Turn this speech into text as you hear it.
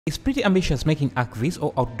It's pretty ambitious making archviz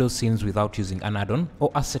or outdoor scenes without using an add-on or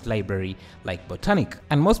asset library like Botanic,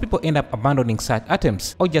 and most people end up abandoning such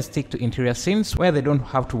attempts or just stick to interior scenes where they don't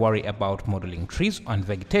have to worry about modeling trees and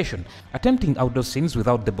vegetation. Attempting outdoor scenes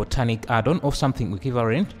without the Botanic add-on or something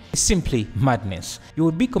equivalent is simply madness. You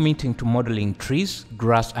would be committing to modeling trees,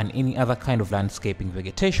 grass and any other kind of landscaping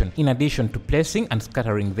vegetation, in addition to placing and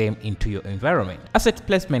scattering them into your environment. Asset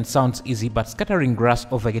placement sounds easy, but scattering grass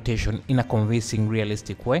or vegetation in a convincing,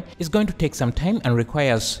 realistic way is going to take some time and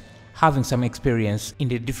requires having some experience in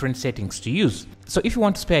the different settings to use. So if you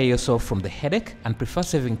want to spare yourself from the headache and prefer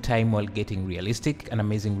saving time while getting realistic and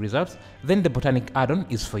amazing results, then the Botanic add-on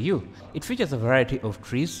is for you. It features a variety of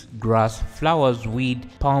trees, grass, flowers, weed,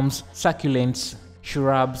 palms, succulents,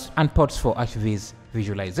 shrubs, and pots for archviz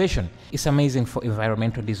visualization. It's amazing for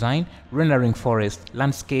environmental design, rendering forest,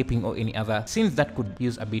 landscaping, or any other scenes that could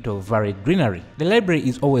use a bit of varied greenery. The library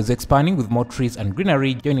is always expanding, with more trees and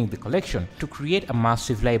greenery joining the collection to create a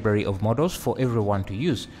massive library of models for everyone to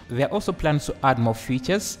use. There are also plans to add more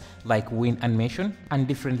features like wind animation and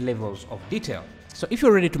different levels of detail. So if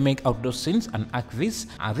you're ready to make outdoor scenes and archviz,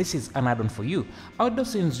 this is an add-on for you. Outdoor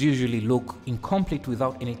scenes usually look incomplete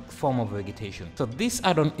without any form of vegetation. So this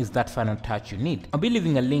add-on is that final touch you need. I'll be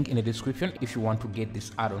leaving a link in the description if you want to get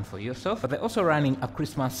this add-on for yourself. But they're also running a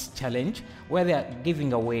Christmas challenge where they're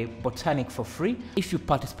giving away Botanic for free if you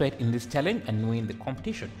participate in this challenge and win the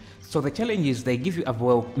competition. So the challenge is they give you a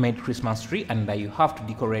well-made Christmas tree and you have to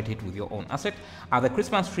decorate it with your own asset. The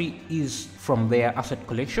Christmas tree is from their asset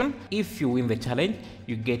collection. If you win the challenge,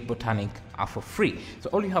 you get Botanic for free. So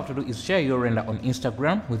all you have to do is share your render on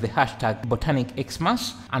Instagram with the hashtag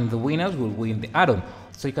BotanicXmas, and the winners will win the add-on.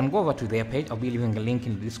 So you can go over to their page. I'll be leaving a link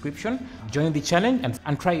in the description. Join the challenge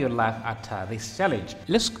and try your luck at this challenge.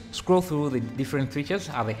 Let's scroll through the different features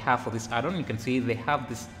they have for this add-on. You can see they have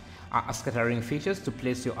this scattering features to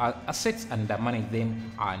place your assets and manage them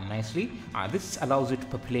nicely. This allows you to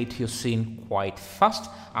populate your scene quite fast,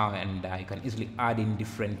 and you can easily add in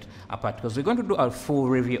different particles. We're going to do a full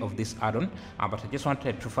review of this add-on, but I just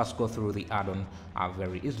wanted to first go through the add-on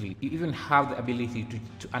very easily. You even have the ability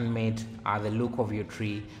to animate the look of your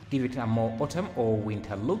tree, give it a more autumn or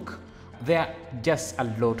winter look. There are just a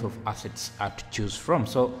lot of assets to choose from.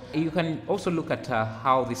 So you can also look at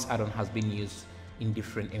how this add-on has been used in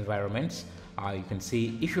different environments. You can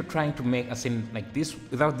see if you're trying to make a scene like this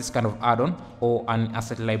without this kind of add-on or an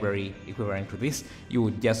asset library equivalent to this, you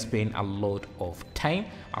would just spend a lot of time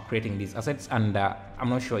creating these assets, and I'm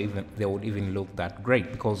not sure even they would even look that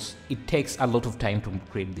great because it takes a lot of time to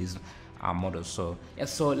create these models. So yeah,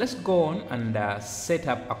 so let's go on and set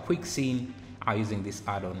up a quick scene using this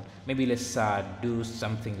add-on. Maybe let's do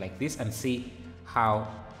something like this and see how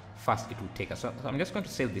fast it would take us. So I'm just going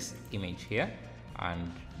to save this image here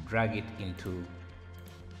and drag it into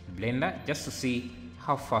Blender just to see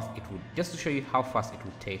how fast it would, just to show you how fast it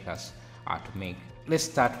would take us to make. Let's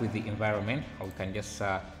start with the environment, or we can just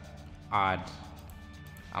add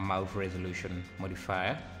a mount resolution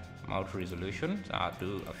modifier, mount resolution,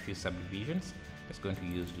 do a few subdivisions. Just going to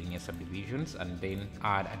use linear subdivisions, and then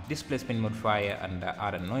add a displacement modifier and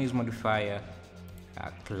add a noise modifier,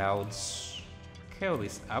 clouds, scale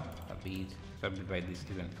this up a bit, subdivide this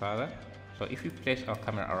even further. So if you place our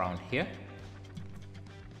camera around here,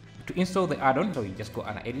 to install the add-on, so you just go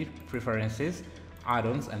and edit preferences,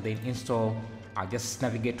 add-ons, and then install. Just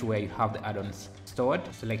navigate to where you have the add-ons stored,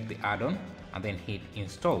 select the add-on, and then hit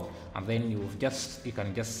install. And then you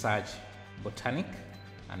can just search Botanic,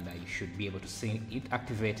 and you should be able to see it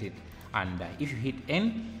activated. And if you hit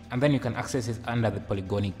N, and then you can access it under the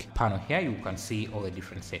polygonic panel here. You can see all the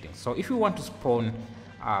different settings. So if you want to spawn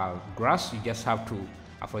grass, you just have to,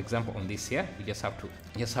 for example, on this here, you just have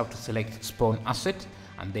to select spawn asset,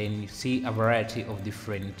 and then you see a variety of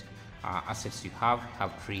different assets you have. You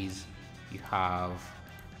have trees, you have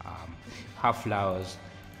flowers,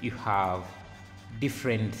 you have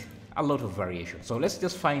a lot of variation. So let's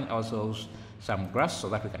just find ourselves some grass so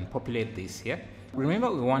that we can populate this here.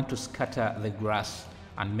 Remember, we want to scatter the grass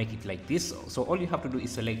and make it like this. So all you have to do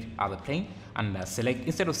is select the plane and select,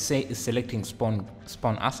 instead of selecting spawn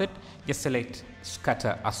asset, just select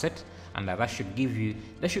scatter asset, and that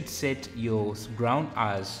should set your ground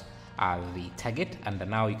as the target. And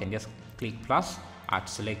now you can just click plus to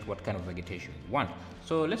select what kind of vegetation you want.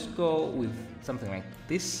 So let's go with something like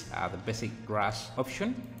this, the basic grass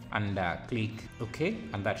option, and click OK,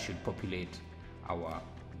 and that should populate our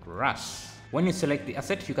grass. When you select the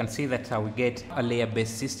asset, you can see that we get a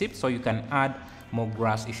layer-based system, so you can add more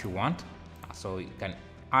grass if you want. So you can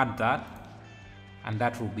add that, and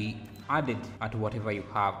that will be added to whatever you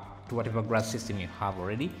have, to whatever grass system you have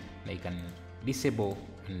already. Now you can disable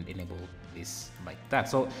and enable this like that.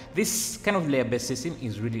 So this kind of layer based system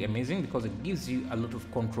is really amazing because it gives you a lot of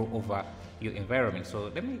control over your environment.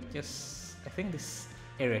 So let me just, I think this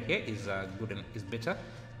area here is good and is better.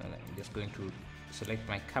 And I'm just going to select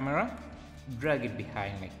my camera, drag it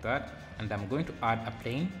behind like that, and I'm going to add a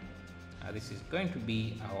plane. This is going to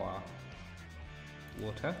be our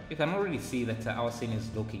water. You can already see that our scene is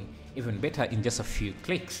looking even better in just a few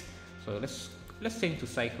clicks. So let's change to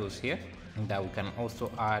cycles here, and we can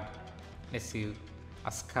also add, let's see,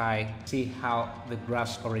 a sky. See how the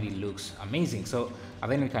grass already looks amazing. So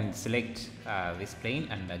then we can select this plane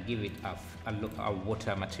and give it a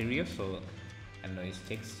water material, so a noise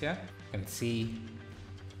texture. You can see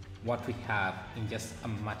what we have in just a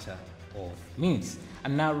matter of minutes.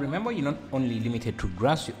 And now remember, you're not only limited to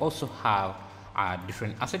grass, you also have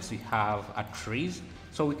different assets. We have trees,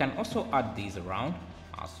 so we can also add these around.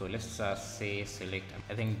 So let's say select,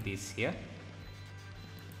 I think this here.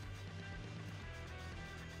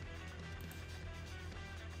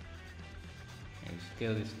 And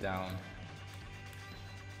scale this down,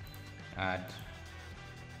 add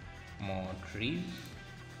more trees.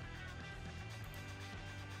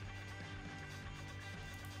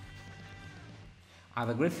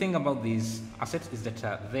 The great thing about these assets is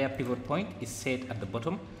that their pivot point is set at the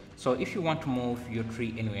bottom. So if you want to move your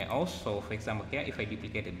tree anywhere else, so for example here, if I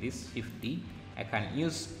duplicated this, Shift D, I can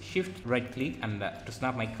use Shift right click and to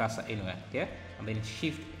snap my cursor anywhere here, and then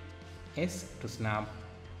Shift S to snap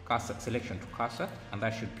cursor selection to cursor, and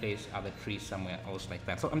that should place other trees somewhere else like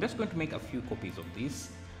that. So I'm just going to make a few copies of this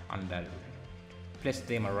and place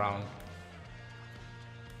them around,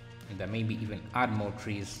 and maybe even add more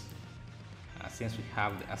trees. Since we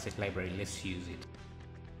have the asset library, let's use it.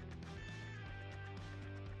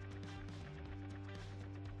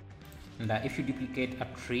 And if you duplicate a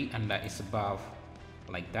tree and it's above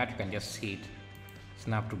like that, you can just see it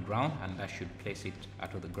snap to ground, and that should place it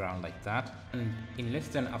to the ground like that. And in less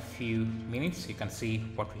than a few minutes, you can see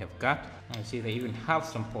what we have got. And see they even have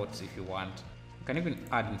some pots if you want. You can even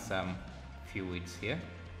add in some few weeds here.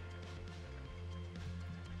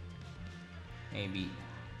 Maybe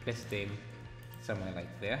place them somewhere like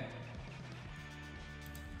there,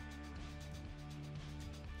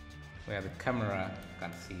 where the camera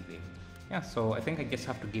can see them. Yeah, so I think I just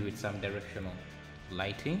have to give it some directional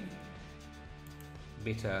lighting,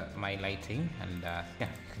 better my lighting, and yeah,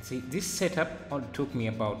 you can see this setup all took me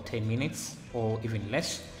about 10 minutes or even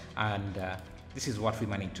less, and this is what we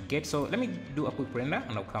managed to get. So let me do a quick render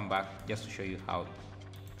and I'll come back just to show you how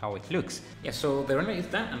it looks. Yeah, so the render is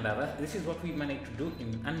done, and this is what we managed to do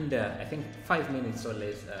in under, I think, 5 minutes or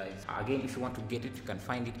less. Again, if you want to get it, you can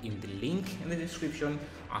find it in the link in the description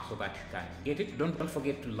so that you can get it. Don't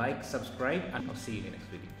forget to like, subscribe, and I'll see you in the next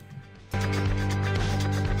video.